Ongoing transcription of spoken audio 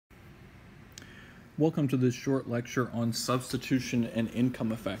Welcome to this short lecture on substitution and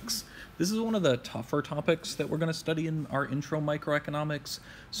income effects. This is one of the tougher topics that we're going to study in our intro microeconomics.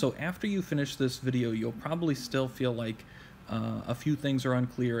 So after you finish this video, you'll probably still feel like a few things are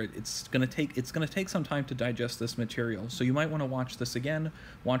unclear. It's going to take some time to digest this material. So you might want to watch this again,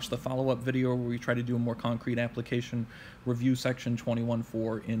 watch the follow-up video where we try to do a more concrete application, review section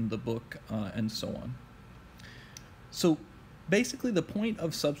 21.4 in the book, and so on. So basically, the point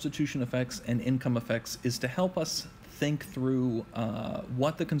of substitution effects and income effects is to help us think through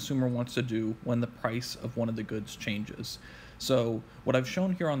what the consumer wants to do when the price of one of the goods changes. So what I've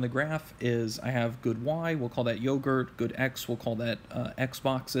shown here on the graph is I have good Y, we'll call that yogurt, good X, we'll call that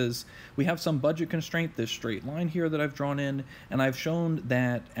Xboxes. We have some budget constraint, this straight line here that I've drawn in, and I've shown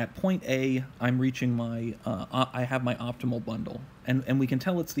that at point A, I'm reaching my, I have my optimal bundle. And we can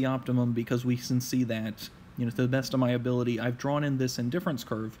tell it's the optimum because we can see that, you know, to the best of my ability, I've drawn in this indifference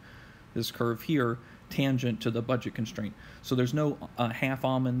curve, this curve here, tangent to the budget constraint. So there's no half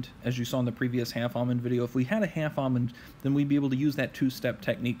almond, as you saw in the previous half almond video. If we had a half almond, then we'd be able to use that two-step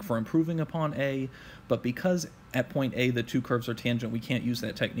technique for improving upon A, but because at point A the two curves are tangent, we can't use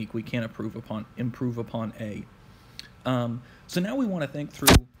that technique. We can't improve upon A. So now we want to think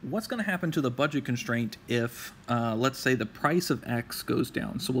through what's going to happen to the budget constraint if, let's say, the price of X goes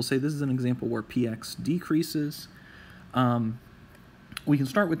down. So we'll say this is an example where PX decreases. We can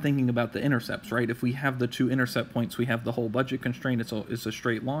start with thinking about the intercepts, right? If we have the two intercept points, we have the whole budget constraint. It's a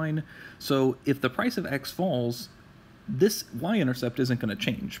straight line. So if the price of X falls, this y-intercept isn't going to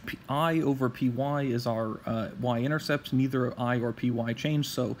change. I over py is our y-intercept. Neither I or py change,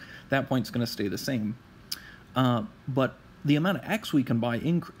 so that point's going to stay the same. But the amount of X we can buy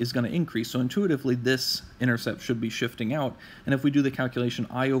is going to increase, so intuitively this intercept should be shifting out. And if we do the calculation,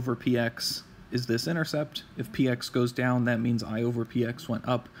 I over px is this intercept. If px goes down, that means I over px went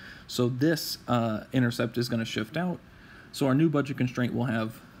up. So this intercept is going to shift out. So our new budget constraint will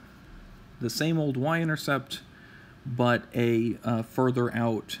have the same old y-intercept, but a further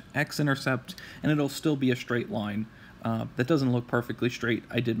out x-intercept, and it'll still be a straight line. That doesn't look perfectly straight.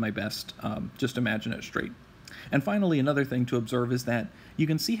 I did my best. Just imagine it straight. And finally, another thing to observe is that you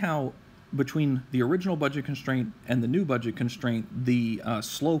can see how between the original budget constraint and the new budget constraint, the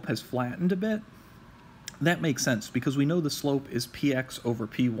slope has flattened a bit. That makes sense because we know the slope is px over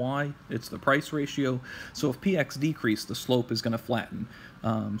py. It's the price ratio. So if px decreased, the slope is going to flatten.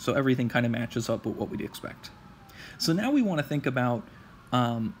 So everything kind of matches up with what we'd expect. So now we want to think about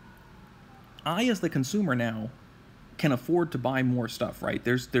I, as the consumer now, can afford to buy more stuff, right?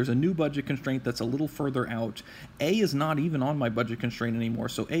 There's a new budget constraint that's a little further out. A is not even on my budget constraint anymore,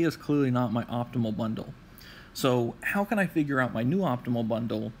 so A is clearly not my optimal bundle. So how can I figure out my new optimal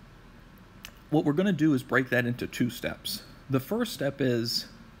bundle? What we're going to do is break that into two steps. The first step is,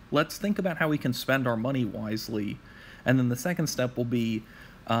 let's think about how we can spend our money wisely, and then the second step will be,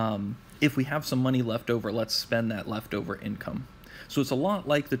 if we have some money left over, let's spend that leftover income. So it's a lot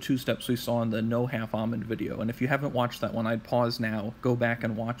like the two steps we saw in the no half almond video. And if you haven't watched that one, I'd pause now, go back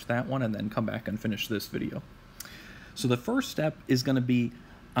and watch that one, and then come back and finish this video. So the first step is going to be,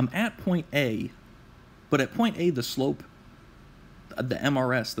 I'm at point A, but at point A, the slope, the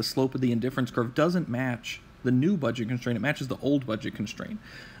MRS, the slope of the indifference curve, doesn't match the new budget constraint. It matches the old budget constraint.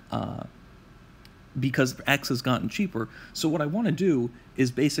 Because X has gotten cheaper. So what I want to do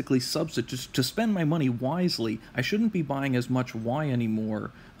is basically substitute, to spend my money wisely. I shouldn't be buying as much Y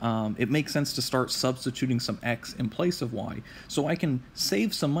anymore. It makes sense to start substituting some X in place of Y. So I can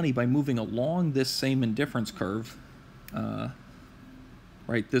save some money by moving along this same indifference curve.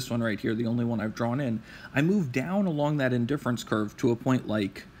 Right, this one right here, the only one I've drawn in. I move down along that indifference curve to a point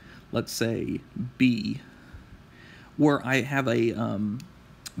like, let's say, B, where I have a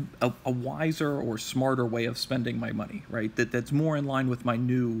wiser or smarter way of spending my money, right? That's more in line with my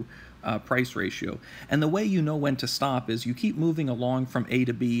new price ratio. And the way you know when to stop is you keep moving along from A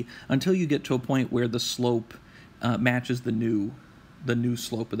to B until you get to a point where the slope matches the new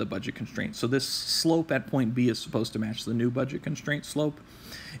slope of the budget constraint. So this slope at point B is supposed to match the new budget constraint slope.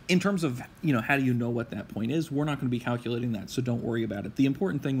 In terms of, you know, how do you know what that point is? We're not going to be calculating that, so don't worry about it. The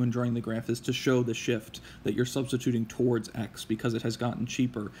important thing when drawing the graph is to show the shift that you're substituting towards X because it has gotten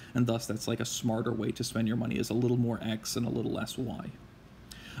cheaper, and thus that's like a smarter way to spend your money, is a little more X and a little less Y.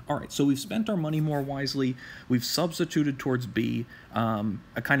 All right, so we've spent our money more wisely. We've substituted towards B.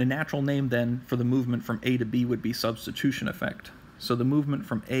 A kind of natural name then for the movement from A to B would be substitution effect. So the movement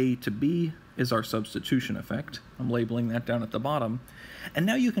from A to B is our substitution effect. I'm labeling that down at the bottom. And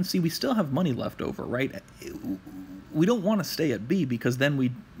now you can see we still have money left over, right? we don't want to stay at B, because then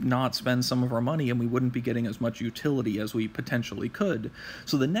we'd not spend some of our money and we wouldn't be getting as much utility as we potentially could.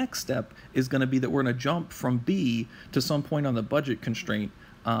 So the next step is going to be that we're going to jump from B to some point on the budget constraint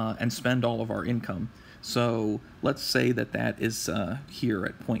and spend all of our income. So let's say that that is here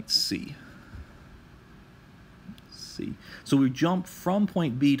at point C. So we jump from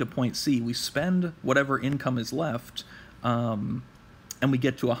point B to point C, we spend whatever income is left, and we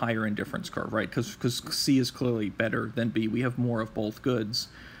get to a higher indifference curve, right? Because C is clearly better than B. We have more of both goods.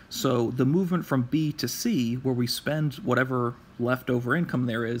 So the movement from B to C, where we spend whatever leftover income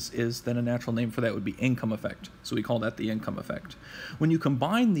there is then a natural name for that would be income effect. So we call that the income effect. When you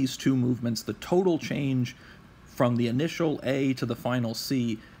combine these two movements, the total change from the initial A to the final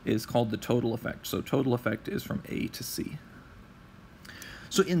C is called the total effect. So total effect is from A to C.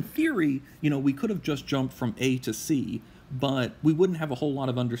 So in theory, we could have just jumped from A to C, but we wouldn't have a whole lot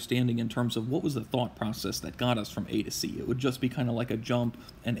of understanding in terms of what was the thought process that got us from A to C. It would just be kind of like a jump,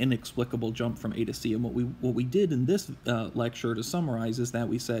 an inexplicable jump from A to C. And what we did in this lecture, to summarize, is that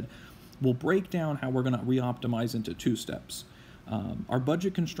we said we'll break down how we're going to re-optimize into two steps. Our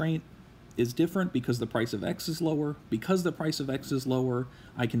budget constraint is different because the price of X is lower. Because the price of X is lower,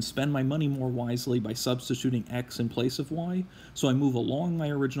 I can spend my money more wisely by substituting X in place of Y. So I move along my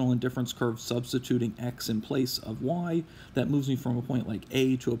original indifference curve, substituting X in place of Y. That moves me from a point like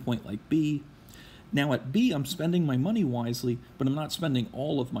A to a point like B. Now at B, I'm spending my money wisely, but I'm not spending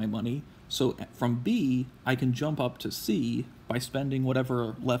all of my money. So from B, I can jump up to C by spending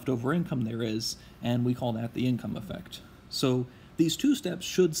whatever leftover income there is, and we call that the income effect. So these two steps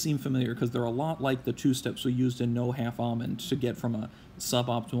should seem familiar because they're a lot like the two steps we used in no half almond to get from a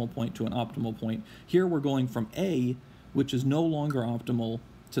suboptimal point to an optimal point. Here we're going from A, which is no longer optimal,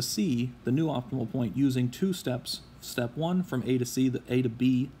 to C, the new optimal point, using two steps. Step 1, from A to C, the A to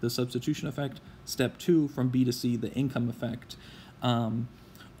B, the substitution effect. Step 2, from B to C, the income effect.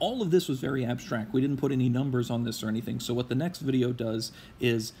 All of this was very abstract. We didn't put any numbers on this or anything. So what the next video does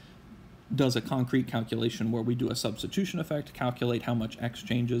is does a concrete calculation where we do a substitution effect, calculate how much X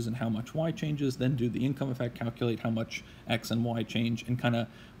changes and how much Y changes, then do the income effect, calculate how much X and Y change, and kind of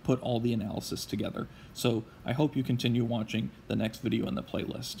put all the analysis together. So I hope you continue watching the next video in the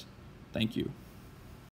playlist. Thank you.